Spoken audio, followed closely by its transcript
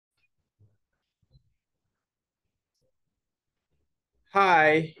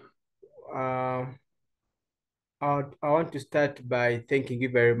Hi, uh, I want to start by thanking you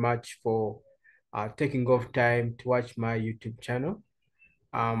very much for taking off time to watch my YouTube channel.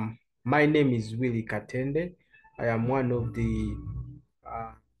 My name is Willie Katende. I am one of the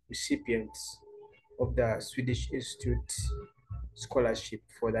uh, recipients of the Swedish Institute Scholarship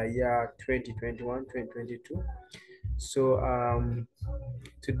for the year 2021-2022. So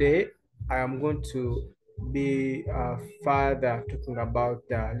today I am going to be further talking about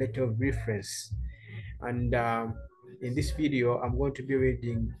the letter of reference. And in this video, I'm going to be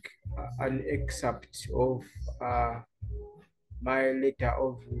reading an excerpt of my letter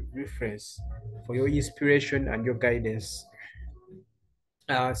of reference for your inspiration and your guidance.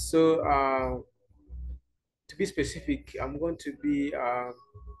 To be specific, I'm going to be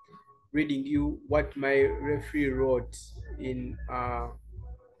reading you what my referee wrote in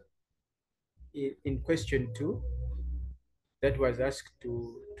in question two that was asked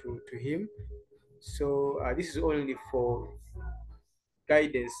to him. So this is only for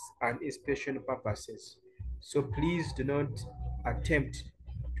guidance and inspection purposes. So please do not attempt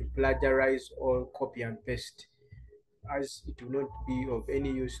to plagiarize or copy and paste, as it will not be of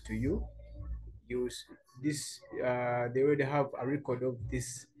any use to you. Use this. They already have a record of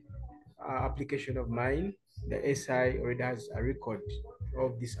this application of mine. The SI already has a record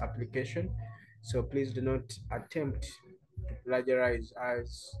of this application. So please do not attempt to plagiarize,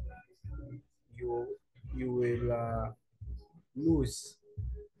 as you you will lose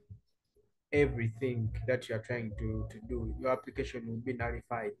everything that you are trying to do. Your application will be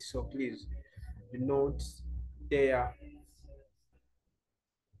nullified. So please do not dare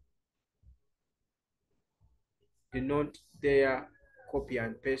do not dare copy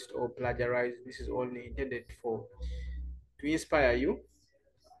and paste or plagiarize. This is only intended for to inspire you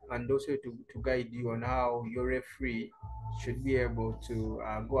and also to guide you on how your referee should be able to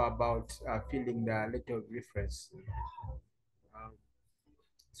go about filling the letter of reference. Um,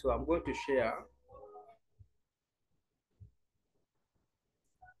 so I'm going to share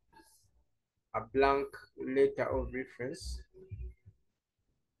a blank letter of reference.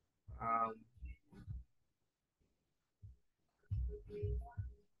 Um,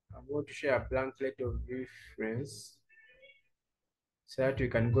 I'm going to share a blank letter of reference so that we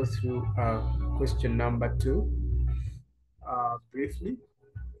can go through question number two briefly.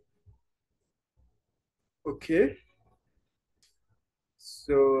 Okay,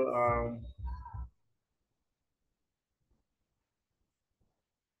 so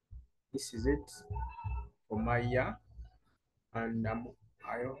this is it for my year, and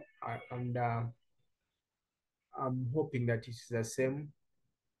I, I'm hoping that it's the same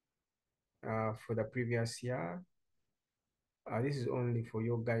for the previous year. This is only for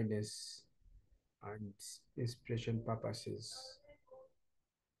your guidance and inspiration purposes.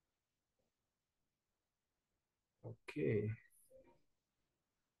 Okay.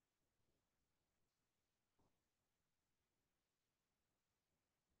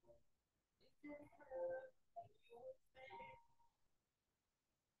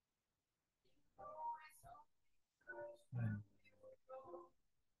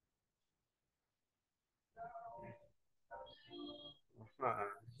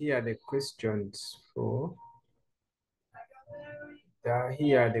 Here are the questions for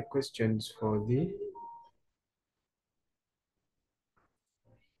here are the questions for the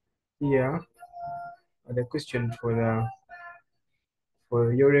here are the questions for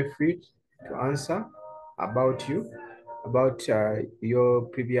your referee to answer about you, about your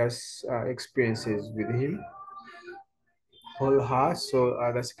previous experiences with him or her. So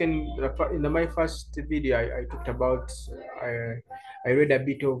in my first video, I talked about, I read a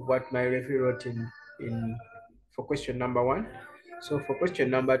bit of what my referee wrote in for question number one. So for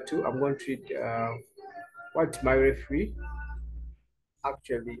question number two, I'm going to read what my referee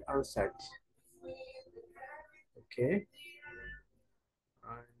actually answered. Okay,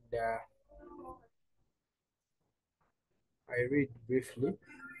 and I read briefly.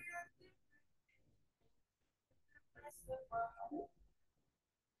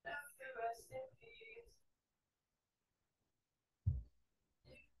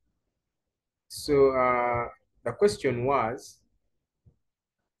 So the question was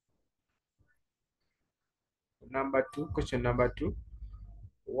number two. Question number two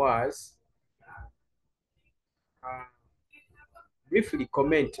was uh, briefly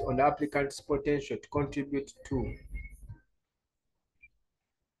comment on the applicant's potential to contribute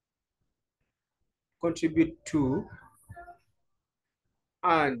to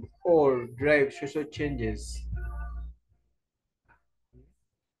and or drive social changes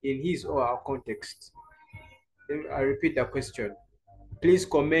in his or her context. Then I repeat the question. Please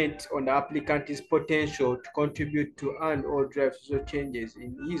comment on the applicant's potential to contribute to and or drive social changes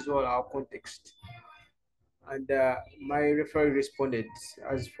in his or her context. And my referee responded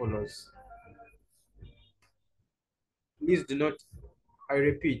as follows. Please do not, I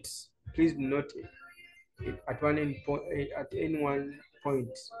repeat, please do not at any one point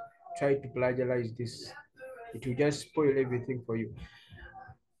try to plagiarize this. It will just spoil everything for you.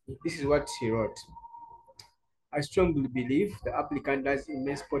 This is what he wrote. I strongly believe the applicant has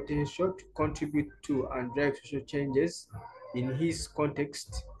immense potential to contribute to and drive social changes in his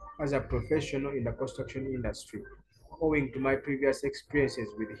context as a professional in the construction industry, owing to my previous experiences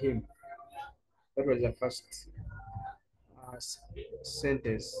with him. That was the first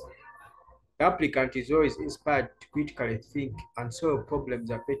sentence. The applicant is always inspired to critically think and solve problems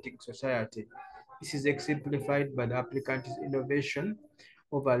affecting society. This is exemplified by the applicant's innovation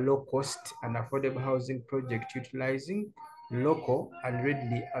of a low-cost and affordable housing project utilizing local and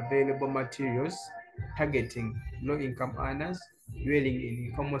readily available materials, targeting low-income earners dwelling in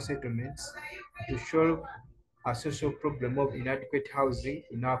informal settlements to solve a social problem of inadequate housing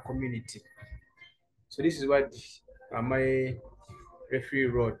in our community. So this is what my referee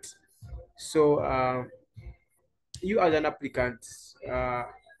wrote. So you as an applicant, uh,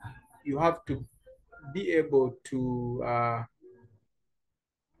 you have to be able to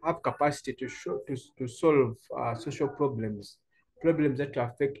have capacity to solve social problems that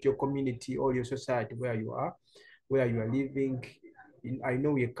affect your community or your society where you are living. I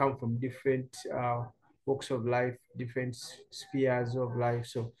know we come from different walks of life, different spheres of life.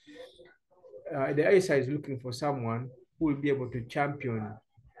 So the ISI is looking for someone who will be able to champion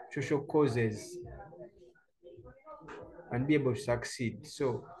social causes and be able to succeed.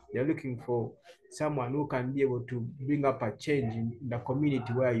 So they're looking for someone who can be able to bring up a change in the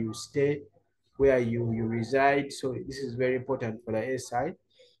community where you stay, where you reside. So this is very important for the SI.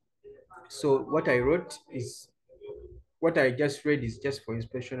 So what I wrote is, what I just read is just for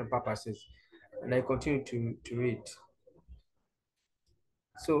inspirational purposes. And I continue to read.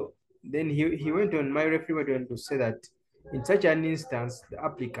 So then he went on, my referee went on to say that in such an instance, the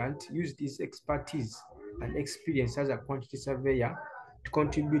applicant used his expertise and experience as a quantity surveyor to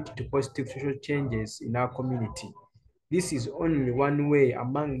contribute to positive social changes in our community. This is only one way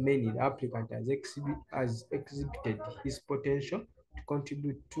among many the applicant has exhibited his potential to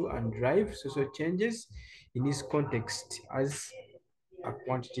contribute to and drive social changes in his context as a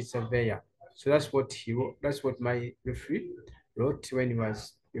quantity surveyor. So that's what he wrote, that's what my referee wrote when he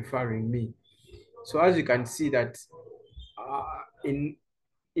was referring me. So as you can see that uh, in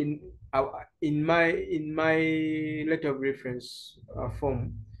in my letter of reference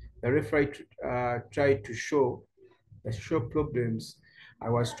form, the referee tried to show the social problems I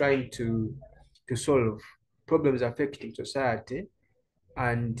was trying to solve, problems affecting society,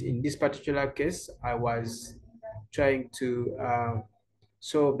 and in this particular case, I was trying to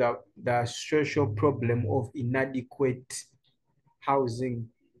solve the social problem of inadequate housing.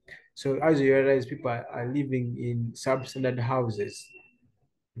 So as you realize, people are living in substandard houses,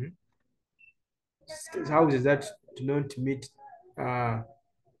 houses that do not meet uh,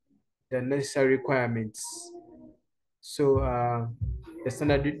 the necessary requirements. So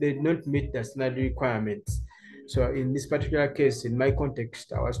they do not meet the standard requirements. So in this particular case, in my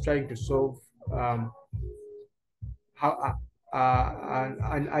context, I was trying to solve how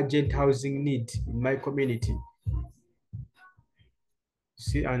an urgent housing need in my community.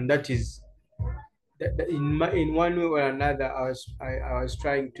 See, and that is in one way or another, I was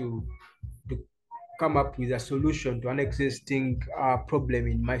trying to come up with a solution to an existing problem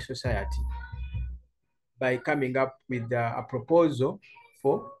in my society by coming up with a proposal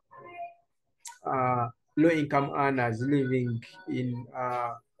for low-income earners living in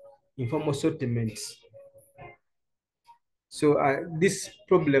informal settlements. So this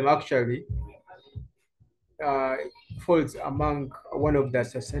problem actually uh, falls among one of the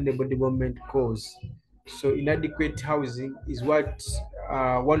sustainable development goals. So inadequate housing is what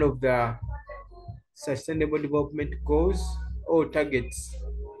one of the sustainable development goals or targets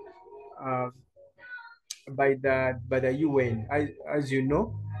uh, by the UN. As you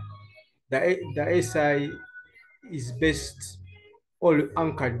know, the SI is based all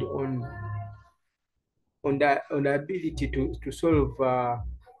anchored on the ability to solve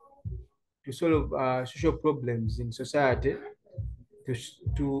social problems in society.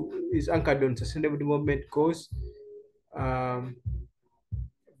 Is anchored on sustainable development goals um,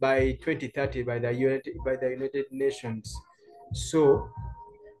 by 2030 by the United Nations. So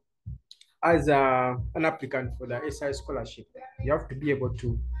as an applicant for the SI scholarship, you have to be able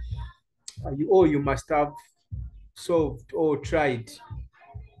to you must have solved or tried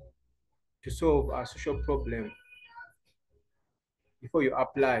to solve a social problem before you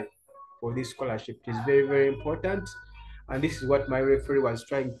apply for this scholarship. It is very, very important. And this is what my referee was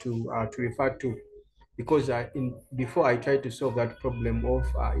trying to refer to, because before I tried to solve that problem of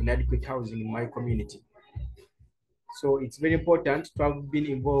inadequate housing in my community. So it's very important to have been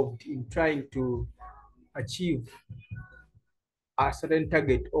involved in trying to achieve a certain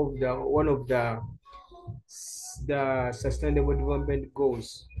target of the one of the sustainable development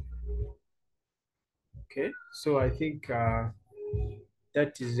goals. Okay, so I think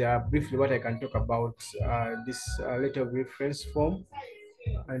that is briefly what I can talk about this letter of reference form.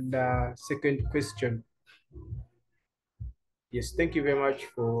 And second question. Yes, thank you very much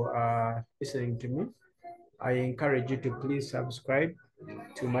for listening to me. I encourage you to please subscribe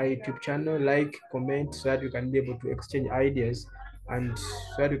to my YouTube channel, like, comment, so that we can be able to exchange ideas, and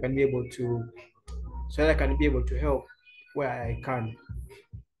so that we can be able to, so that I can be able to help where I can.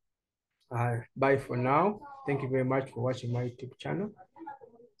 Bye for now. Thank you very much for watching my YouTube channel.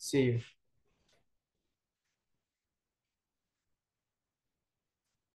 See you.